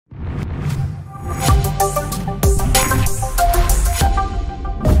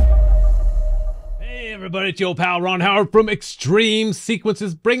everybody? It's your pal Ron Howard from xTreme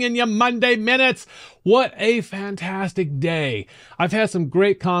Sequences, bringing you Monday Minutes. What a fantastic day. I've had some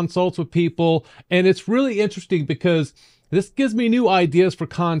great consults with people, and it's really interesting because this gives me new ideas for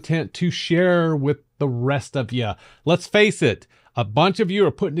content to share with the rest of you. Let's face it, a bunch of you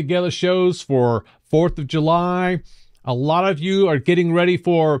are putting together shows for 4th of July. A lot of you are getting ready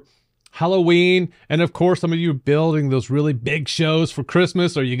for Halloween, and of course some of you are building those really big shows for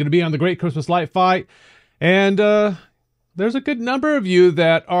Christmas, or you're going to be on the Great Christmas Light Fight. And there's a good number of you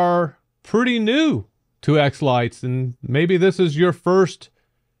that are pretty new to xLights, and maybe this is your first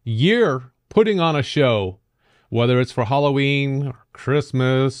year putting on a show, whether it's for Halloween or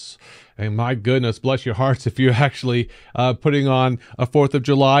Christmas. And my goodness, bless your hearts if you're actually putting on a 4th of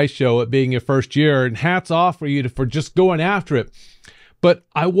July show, it being your first year, and hats off for you for just going after it. But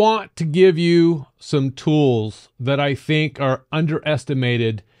I want to give you some tools that I think are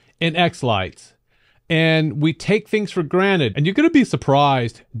underestimated in xLights. And we take things for granted. And you're going to be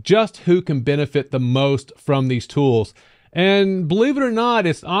surprised just who can benefit the most from these tools. And believe it or not,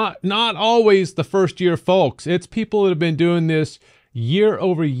 it's not always the first year folks. It's people that have been doing this year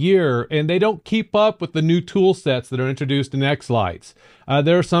over year, and they don't keep up with the new tool sets that are introduced in xLights.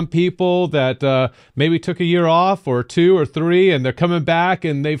 There are some people that maybe took a year off, or 2 or 3, and they're coming back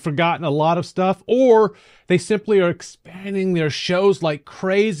and they've forgotten a lot of stuff, or they simply are expanding their shows like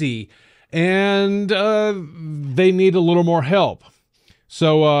crazy and they need a little more help.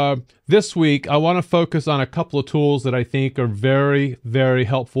 So this week I want to focus on a couple of tools that I think are very, very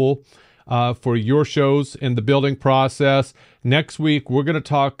helpful for your shows in the building process. Next week, we're going to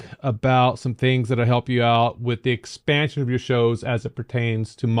talk about some things that'll help you out with the expansion of your shows as it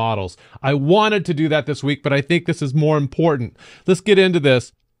pertains to models. I wanted to do that this week, but I think this is more important. Let's get into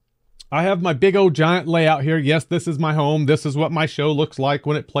this. I have my big old giant layout here. Yes, this is my home. This is what my show looks like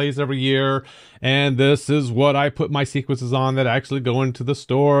when it plays every year. And this is what I put my sequences on that actually go into the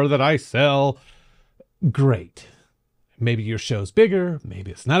store that I sell. Great. Maybe your show's bigger, maybe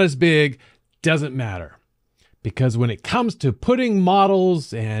it's not as big, doesn't matter. Because when it comes to putting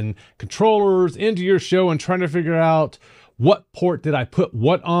models and controllers into your show and trying to figure out what port did I put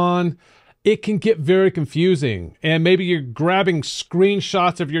what on, it can get very confusing. And maybe you're grabbing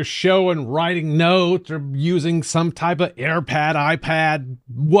screenshots of your show and writing notes, or using some type of AirPad, iPad,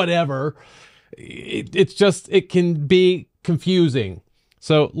 whatever. It can be confusing.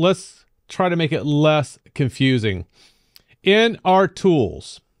 So let's try to make it less confusing. In our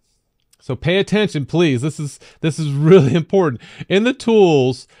tools, so pay attention, please. This is really important. In the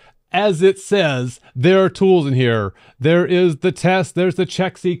tools, as it says, there are tools in here. There is the test, there's the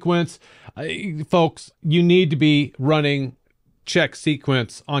check sequence. Folks, you need to be running check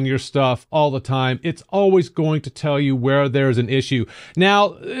sequence on your stuff all the time. It's always going to tell you where there's an issue.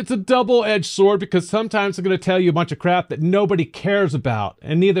 Now, it's a double-edged sword, because sometimes it's going to tell you a bunch of crap that nobody cares about,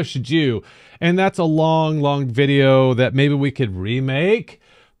 and neither should you. And that's a long, long video that maybe we could remake.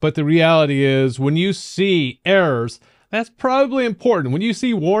 But the reality is, when you see errors, that's probably important. When you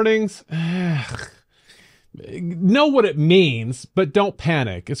see warnings, know what it means, but don't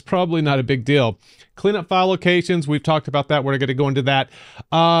panic. It's probably not a big deal. Clean up file locations, we've talked about that. We're going to go into that.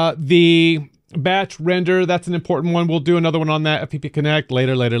 The batch render, that's an important one. We'll do another one on that. FPP Connect,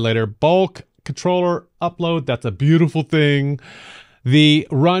 later. Bulk controller upload, that's a beautiful thing. The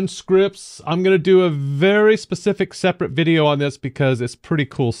run scripts, I'm going to do a very specific separate video on this because it's pretty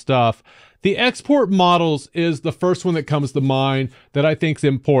cool stuff. The export models is the first one that comes to mind that I think is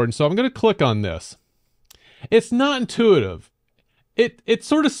important. So I'm going to click on this. It's not intuitive. It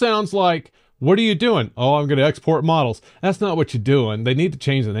sort of sounds like, what are you doing? Oh, I'm going to export models. That's not what you're doing. They need to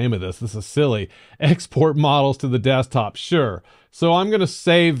change the name of this. This is silly. Export models to the desktop, sure. So I'm going to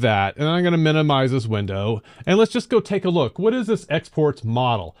save that, and I'm going to minimize this window. And let's just go take a look. What is this exports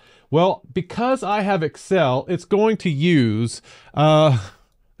model? Well, because I have Excel, it's going to use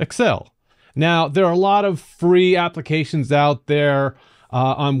Excel. Now, there are a lot of free applications out there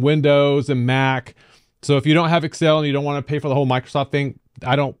on Windows and Mac. So if you don't have Excel and you don't want to pay for the whole Microsoft thing,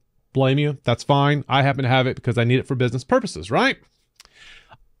 I don't blame you. That's fine. I happen to have it because I need it for business purposes, right?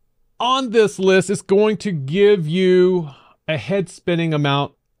 On this list, it's going to give you a head-spinning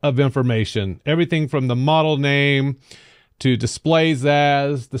amount of information. Everything from the model name to displays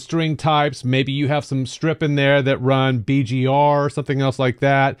as, the string types. Maybe you have some strip in there that run BGR or something else like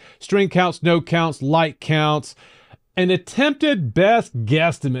that. String counts, node counts, light counts. An attempted best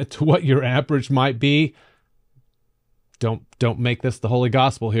guesstimate to what your amperage might be. Don't make this the holy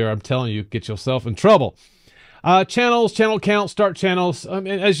gospel here. I'm telling you, get yourself in trouble. Channels, channel count, start channels. I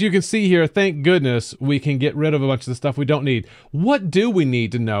mean, as you can see here, thank goodness we can get rid of a bunch of the stuff we don't need. What do we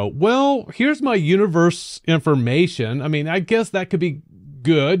need to know? Well, here's my universe information. I mean, I guess that could be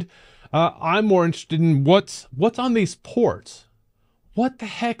good. I'm more interested in what's on these ports. What the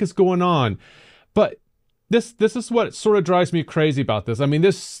heck is going on? But this is what sort of drives me crazy about this. I mean,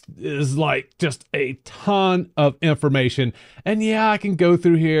 this is like just a ton of information. And yeah, I can go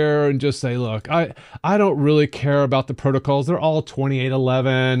through here and just say, look, I don't really care about the protocols. They're all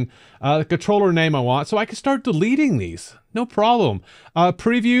 2811. The controller name I want, so I can start deleting these. No problem.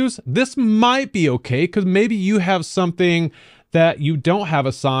 Previews, this might be okay because maybe you have something that you don't have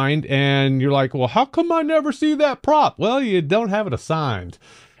assigned and you're like, well, how come I never see that prop? Well, you don't have it assigned.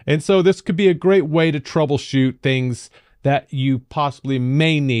 And so this could be a great way to troubleshoot things that you possibly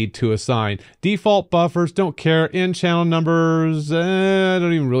may need to assign. Default buffers, don't care. End channel numbers, I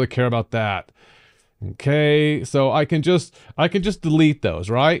don't even really care about that. Okay, so I can just delete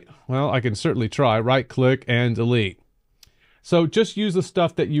those, right? Well, I can certainly try. Right click and delete. So just use the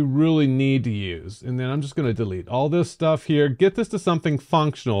stuff that you really need to use. And then I'm just going to delete all this stuff here. Get this to something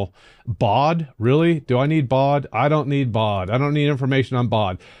functional. Baud? Really? Do I need baud? I don't need baud. I don't need information on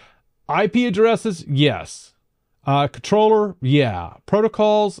baud. IP addresses? Yes. Controller? Yeah.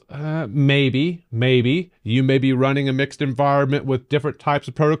 Protocols? Maybe. You may be running a mixed environment with different types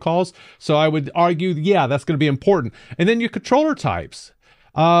of protocols. So I would argue, yeah, that's going to be important. And then your controller types.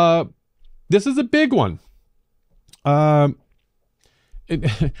 This is a big one.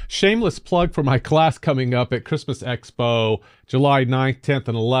 Shameless plug for my class coming up at Christmas Expo, July 9th, 10th,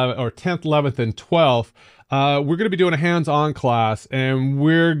 and 11th, or 10th, 11th, and 12th. We're going to be doing a hands-on class, and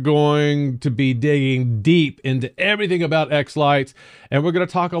we're going to be digging deep into everything about xLights, and we're going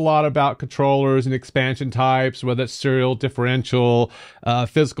to talk a lot about controllers and expansion types, whether it's serial, differential,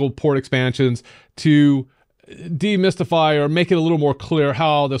 physical port expansions, to demystify or make it a little more clear how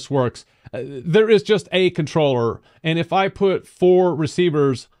all this works. There is just a controller, and if I put 4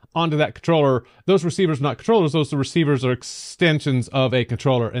 receivers onto that controller, those receivers are not controllers, those receivers are extensions of a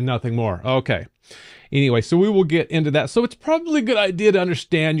controller and nothing more. Okay. Anyway, so we will get into that. So it's probably a good idea to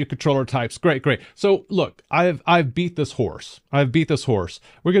understand your controller types. Great. So look, I've beat this horse.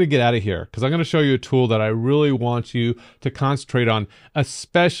 We're going to get out of here because I'm going to show you a tool that I really want you to concentrate on,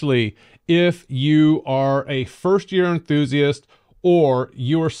 especially if you are a first-year enthusiast or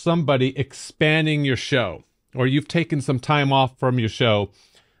you're somebody expanding your show, or you've taken some time off from your show.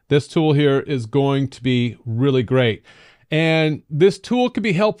 This tool here is going to be really great. And this tool can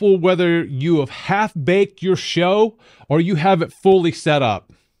be helpful whether you have half-baked your show or you have it fully set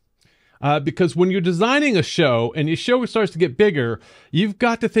up. Because when you're designing a show and your show starts to get bigger, you've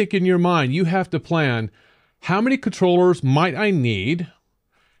got to think in your mind, you have to plan, how many controllers might I need?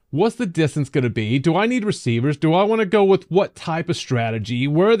 What's the distance going to be? Do I need receivers? Do I want to go with what type of strategy?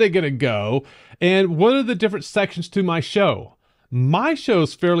 Where are they going to go? And what are the different sections to my show? My show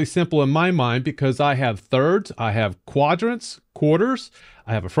is fairly simple in my mind because I have thirds, I have quadrants, quarters,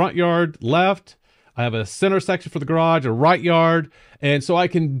 I have a front yard, left, I have a center section for the garage, a right yard. And so I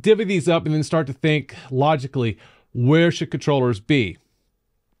can divvy these up and then start to think logically, where should controllers be?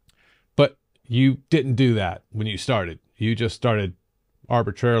 But you didn't do that when you started. You just started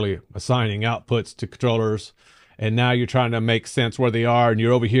arbitrarily assigning outputs to controllers, and now you're trying to make sense where they are, and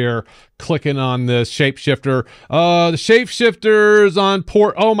you're over here clicking on the shapeshifter. The shapeshifter's on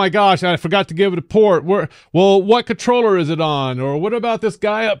port. Oh my gosh, I forgot to give it a port. Well, what controller is it on? Or what about this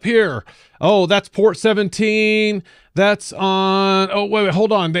guy up here? Oh, that's port 17. That's on, oh, wait,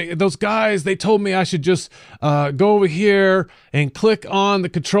 hold on. Those guys, they told me I should just go over here and click on the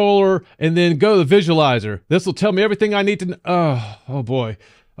controller and then go to the visualizer. This will tell me everything I need to know. Oh boy.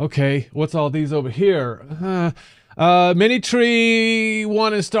 Okay, what's all these over here? Mini tree,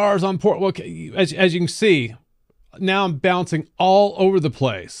 1 and stars on port. Well, okay, as you can see, now I'm bouncing all over the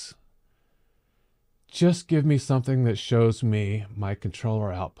place. Just give me something that shows me my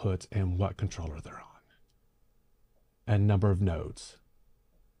controller outputs and what controller they're on, and number of nodes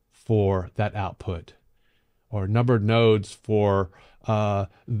for that output, or number of nodes for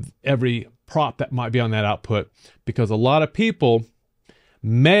every prop that might be on that output, because a lot of people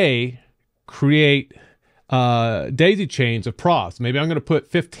may create daisy chains of props. Maybe I'm going to put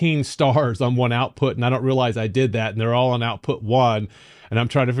 15 stars on one output and I don't realize I did that, and they're all on output 1, and I'm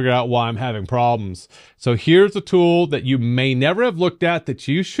trying to figure out why I'm having problems. So here's a tool that you may never have looked at that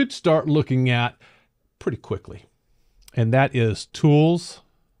you should start looking at pretty quickly. And that is Tools,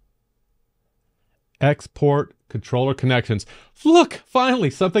 Export Controller Connections. Look,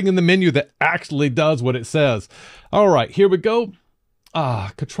 finally, something in the menu that actually does what it says. All right, here we go.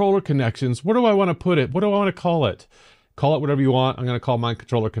 Controller connections. Where do I want to put it? What do I want to call it? Call it whatever you want. I'm going to call mine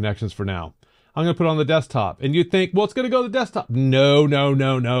controller connections for now. I'm going to put it on the desktop. And you think, well, it's going to go to the desktop. No, no,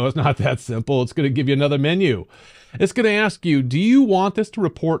 no, no. It's not that simple. It's going to give you another menu. It's going to ask you, do you want this to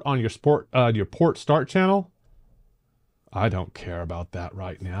report on your port start channel? I don't care about that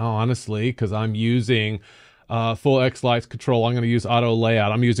right now, honestly, because I'm using full xLights control. I'm going to use auto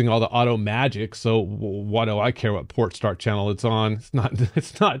layout. I'm using all the auto magic. So why do I care what port start channel it's on?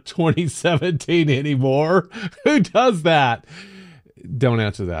 It's not 2017 anymore. Who does that? Don't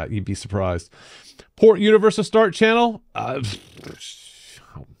answer that. You'd be surprised. Port universal start channel.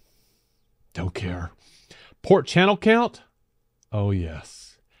 Don't care. Port channel count. Oh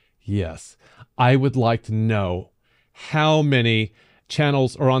yes. Yes. I would like to know how many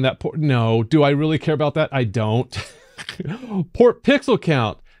channels are on that port. No, do I really care about that? I don't. Port pixel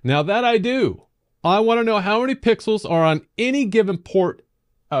count. Now that I do. I want to know how many pixels are on any given port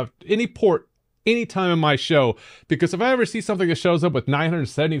of any port any time in my show, because if I ever see something that shows up with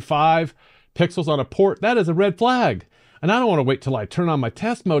 975 pixels on a port, that is a red flag. And I don't want to wait till I turn on my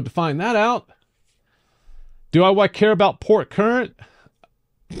test mode to find that out. Do I care about port current?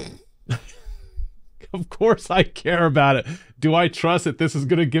 Of course I care about it. Do I trust that this is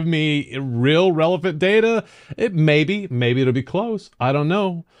going to give me real relevant data? Maybe it'll be close. I don't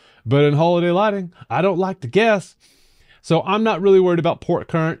know. But in holiday lighting, I don't like to guess. So I'm not really worried about port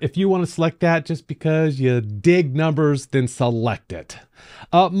current. If you want to select that just because you dig numbers, then select it.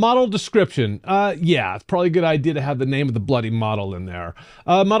 Model description. Yeah, it's probably a good idea to have the name of the bloody model in there.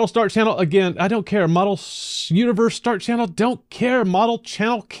 Model start channel. Again, I don't care. Model universe start channel. Don't care. Model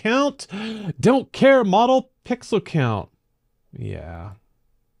channel count. Don't care. Model pixel count. Yeah,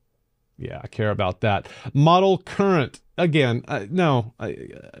 I care about that. Model current. Again, no.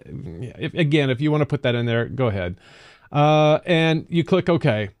 If you want to put that in there, go ahead. And you click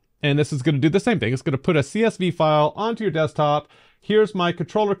OK. And this is going to do the same thing. It's going to put a CSV file onto your desktop. Here's my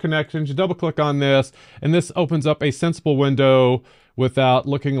controller connections. You double click on this, and this opens up a sensible window without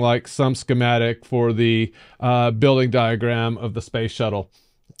looking like some schematic for the building diagram of the space shuttle.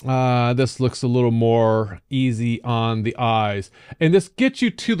 This looks a little more easy on the eyes. And this gets you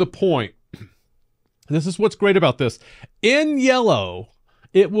to the point. This is what's great about this. In yellow,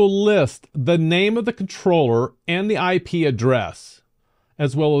 it will list the name of the controller and the IP address,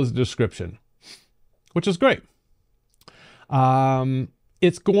 as well as the description, which is great.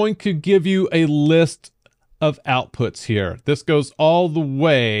 It's going to give you a list of outputs here. This goes all the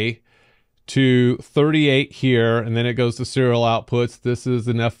way to 38 here, and then it goes to serial outputs. This is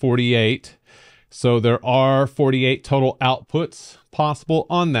an F48. So there are 48 total outputs possible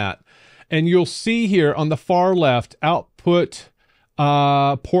on that. And you'll see here on the far left, output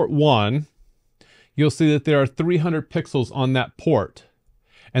port 1, you'll see that there are 300 pixels on that port.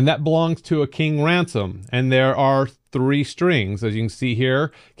 And that belongs to a King Ransom. And there are 3 strings, as you can see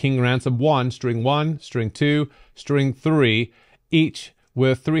here. King Ransom 1, string 2, string 3, each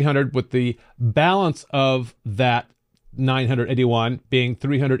with 300, with the balance of that 981 being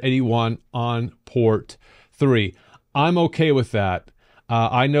 381 on port 3. I'm okay with that.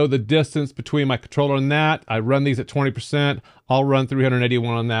 I know the distance between my controller and that. I run these at 20%. I'll run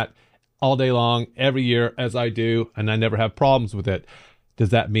 381 on that all day long, every year, as I do, and I never have problems with it. Does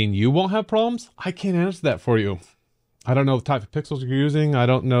that mean you won't have problems? I can't answer that for you. I don't know the type of pixels you're using. I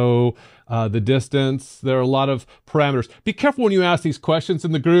don't know the distance. There are a lot of parameters. Be careful when you ask these questions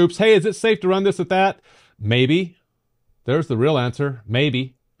in the groups. Hey, is it safe to run this at that? Maybe. There's the real answer.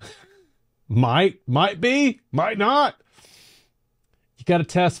 Maybe. Might be, might not. You got to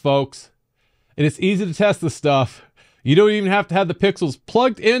test, folks. And it's easy to test this stuff. You don't even have to have the pixels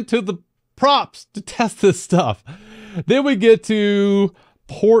plugged into the props to test this stuff. Then we get to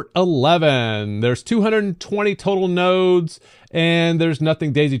port 11. There's 220 total nodes, and there's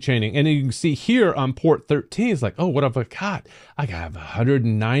nothing daisy chaining. And you can see here on port 13, it's like, oh, what have I got? I have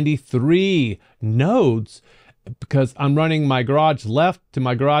 193 nodes, because I'm running my garage left to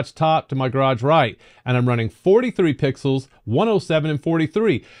my garage top to my garage right. And I'm running 43 pixels, 107 and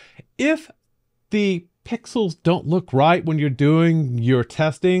 43. If the pixels don't look right when you're doing your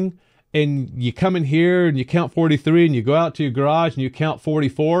testing, and you come in here and you count 43 and you go out to your garage and you count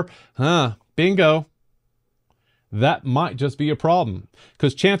 44, bingo. That might just be a problem,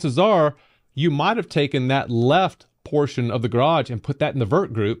 because chances are you might have taken that left portion of the garage and put that in the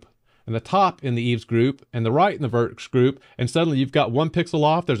vert group. and the top in the eaves group and the right in the vertex group, and suddenly you've got 1 pixel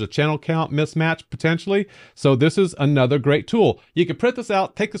off. There's a channel count mismatch potentially. So this is another great tool. You can print this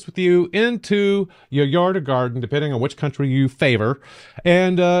out, take this with you into your yard or garden, depending on which country you favor,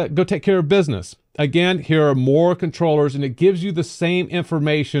 and go take care of business. Again, here are more controllers, and it gives you the same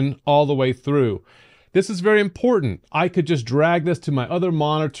information all the way through. This is very important. I could just drag this to my other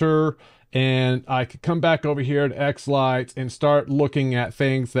monitor, and I could come back over here to xLights and start looking at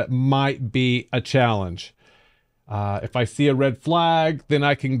things that might be a challenge. If I see a red flag, then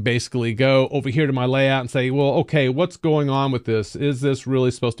I can basically go over here to my layout and say, well, okay, what's going on with this? Is this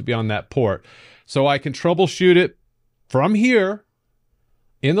really supposed to be on that port? So I can troubleshoot it from here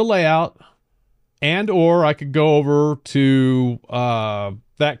in the layout, and or I could go over to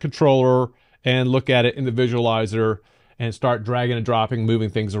that controller and look at it in the visualizer and start dragging and dropping, moving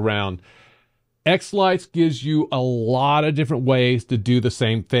things around. xLights gives you a lot of different ways to do the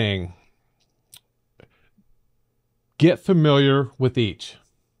same thing. Get familiar with each.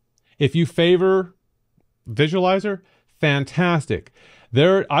 If you favor visualizer, fantastic.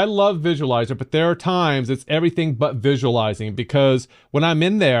 I love visualizer, but there are times it's everything but visualizing, because when I'm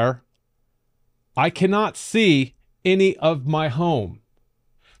in there, I cannot see any of my home.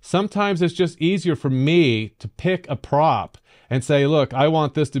 Sometimes it's just easier for me to pick a prop and say, look, I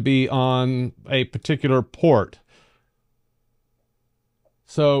want this to be on a particular port.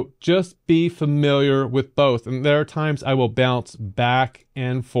 So just be familiar with both. And there are times I will bounce back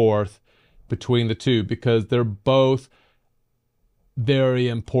and forth between the two because they're both very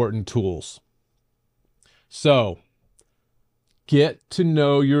important tools. So get to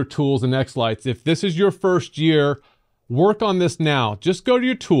know your tools in xLights. If this is your first year, work on this now. Just go to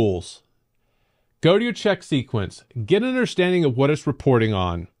your tools, go to your check sequence, get an understanding of what it's reporting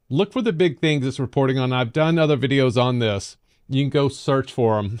on. Look for the big things it's reporting on. I've done other videos on this. You can go search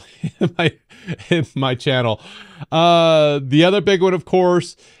for them in my channel. The other big one, of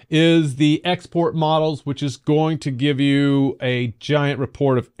course, is the export models, which is going to give you a giant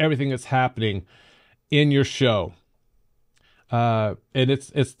report of everything that's happening in your show. And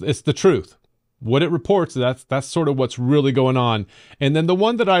it's the truth. What it reports, that's sort of what's really going on. And then the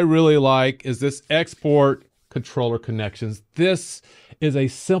one that I really like is this export controller connections. This is a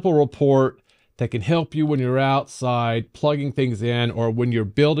simple report that can help you when you're outside plugging things in, or when you're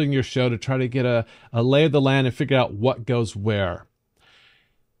building your show to try to get a lay of the land and figure out what goes where.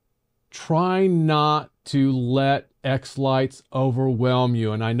 Try not to let xLights overwhelm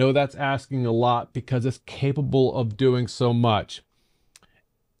you. And I know that's asking a lot because it's capable of doing so much.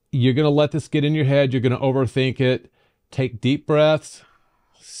 You're going to let this get in your head. You're going to overthink it. Take deep breaths,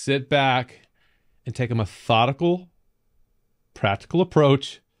 sit back, and take a methodical, practical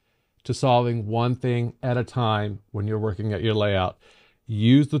approach to solving one thing at a time when you're working at your layout.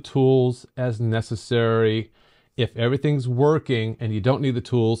 Use the tools as necessary. If everything's working and you don't need the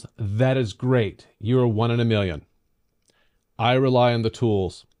tools, that is great. You're 1 in a million. I rely on the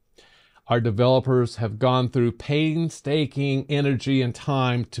tools. Our developers have gone through painstaking energy and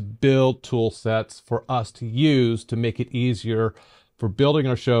time to build tool sets for us to use to make it easier for building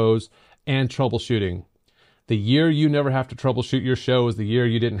our shows and troubleshooting. The year you never have to troubleshoot your show is the year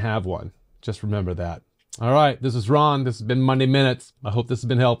you didn't have one. Just remember that. All right, this is Ron. This has been Monday Minutes. I hope this has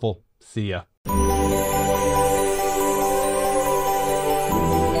been helpful. See ya.